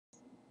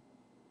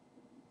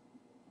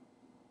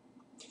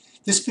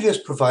This video is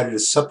provided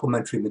as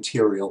supplementary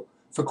material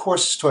for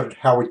courses taught at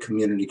Howard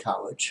Community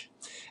College.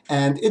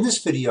 And in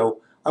this video,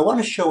 I want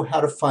to show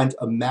how to find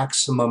a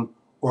maximum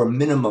or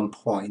minimum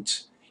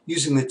point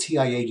using the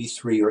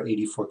TI-83 or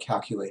 84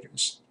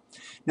 calculators.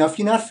 Now, if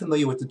you're not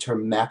familiar with the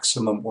term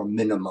maximum or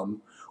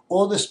minimum,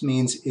 all this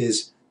means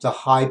is the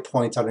high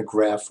point on a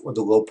graph or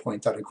the low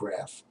point on a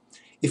graph.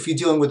 If you're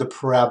dealing with a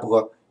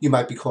parabola, you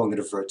might be calling it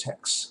a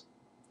vertex.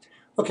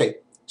 Okay,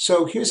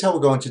 so here's how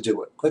we're going to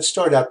do it. Let's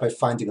start out by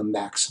finding a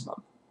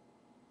maximum.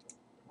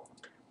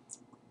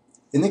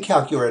 In the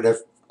calculator,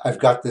 I've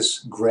got this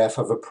graph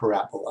of a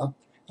parabola,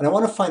 and I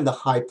want to find the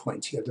high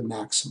point here, the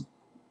maximum.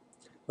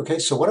 Okay,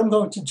 so what I'm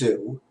going to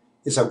do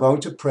is I'm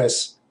going to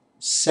press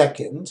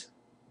second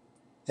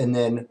and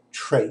then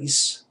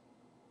trace,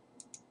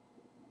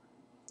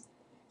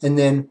 and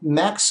then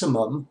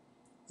maximum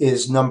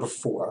is number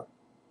 4.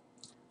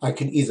 I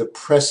can either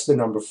press the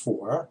number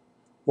 4,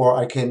 or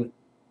I can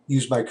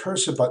use my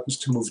cursor buttons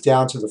to move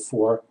down to the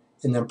 4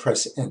 and then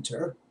press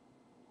enter.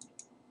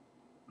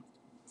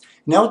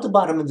 Now at the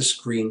bottom of the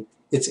screen,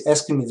 it's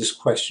asking me this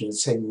question.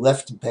 It's saying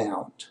left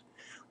bound.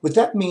 What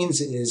that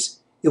means is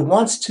it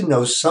wants to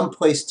know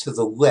someplace to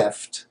the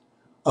left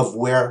of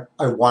where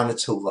I want it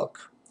to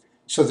look.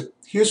 So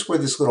here's where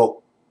this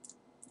little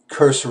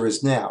cursor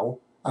is now.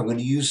 I'm going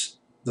to use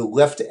the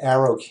left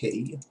arrow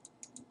key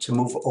to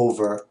move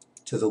over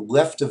to the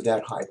left of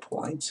that high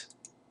point.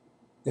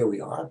 There we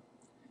are.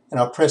 And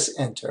I'll press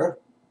enter.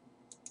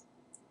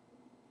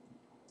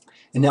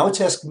 And now it's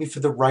asking me for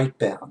the right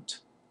bound.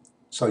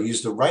 So I'll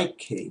use the right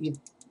key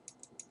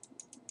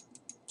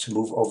to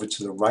move over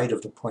to the right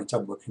of the point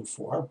I'm looking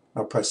for.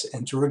 I'll press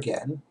enter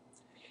again.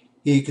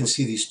 Here you can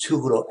see these two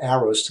little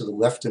arrows to the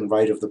left and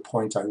right of the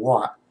point I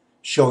want,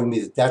 showing me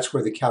that that's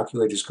where the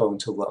calculator is going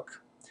to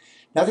look.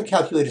 Now the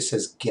calculator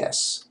says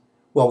guess.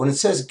 Well, when it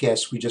says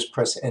guess, we just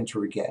press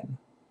enter again.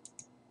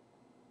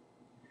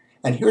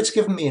 And here it's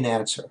giving me an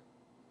answer.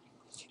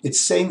 It's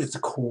saying that the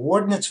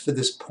coordinates for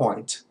this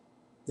point,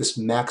 this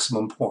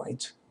maximum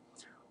point,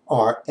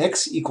 are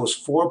x equals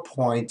 4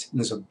 point, and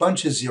there's a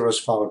bunch of zeros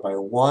followed by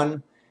a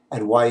 1,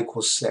 and y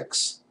equals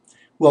 6.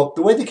 Well,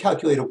 the way the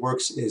calculator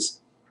works is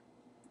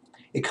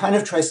it kind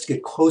of tries to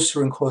get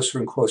closer and closer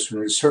and closer,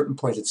 and at a certain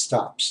point it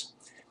stops.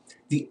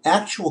 The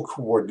actual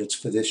coordinates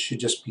for this should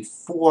just be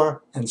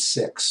 4 and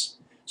 6.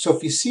 So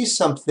if you see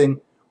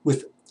something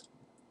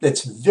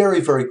that's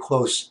very, very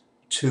close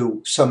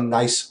to some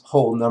nice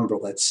whole number,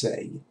 let's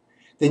say,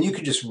 then you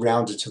could just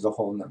round it to the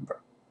whole number.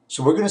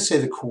 So we're going to say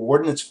the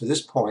coordinates for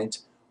this point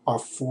are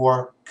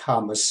 4,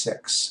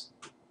 6.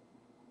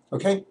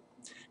 Okay?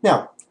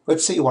 Now,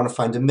 let's say you want to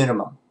find a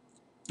minimum.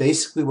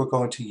 Basically, we're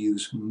going to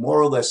use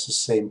more or less the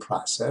same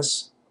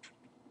process.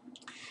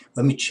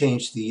 Let me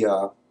change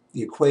the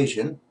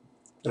equation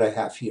that I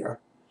have here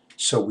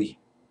so we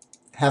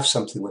have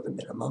something with a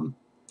minimum.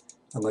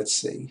 And let's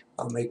see,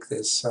 I'll make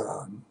this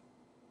a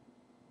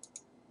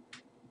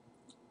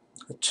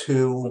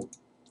 2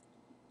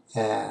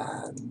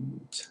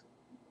 and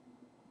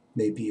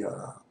maybe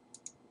a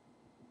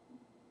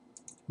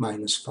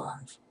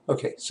 -5.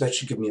 Okay, so that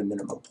should give me a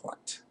minimum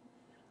point.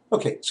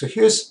 Okay, so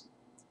here's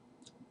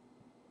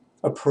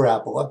a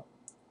parabola.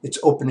 It's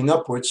opening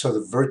upwards, so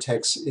the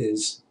vertex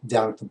is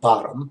down at the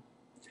bottom,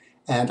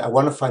 and I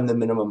want to find the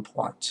minimum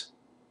point.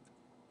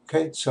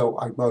 Okay, so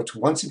I'm going to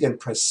once again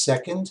press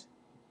second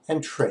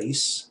and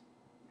trace,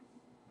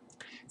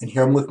 and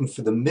here I'm looking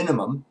for the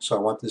minimum, so I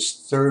want this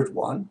third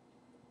one.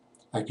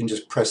 I can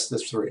just press the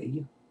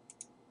 3,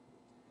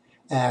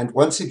 and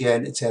once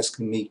again it's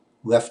asking me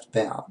left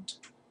bound.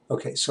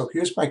 Okay, so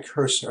here's my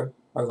cursor,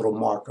 my little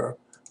marker.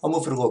 I'll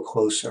move it a little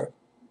closer.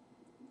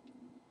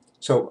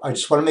 So I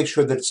just want to make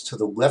sure that it's to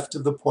the left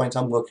of the point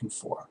I'm looking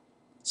for.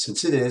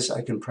 Since it is,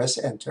 I can press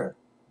enter.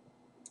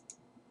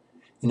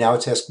 And now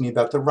it's asking me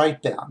about the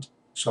right bound.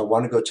 So I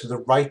want to go to the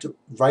right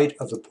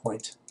of the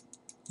point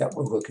that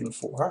we're looking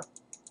for.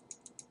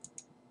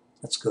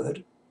 That's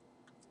good.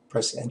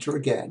 Press enter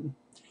again.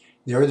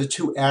 There are the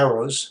two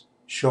arrows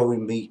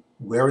showing me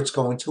where it's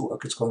going to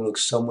look. It's going to look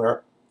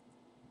somewhere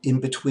in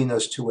between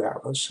those two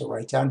arrows, so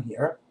right down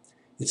here.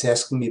 It's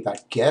asking me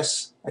about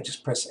guess. I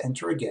just press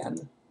enter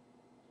again.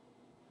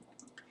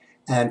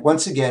 And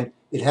once again,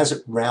 it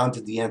hasn't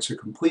rounded the answer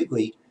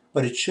completely,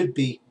 but it should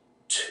be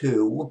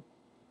 2,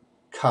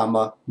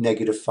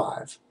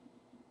 -5.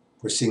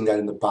 We're seeing that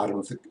in the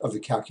bottom of the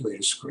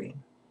calculator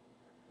screen.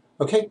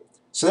 Okay,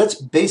 so that's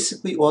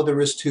basically all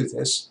there is to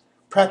this.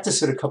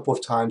 Practice it a couple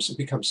of times. It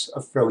becomes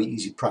a fairly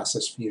easy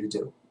process for you to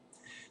do.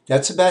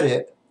 That's about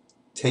it.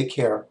 Take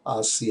care.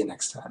 I'll see you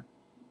next time.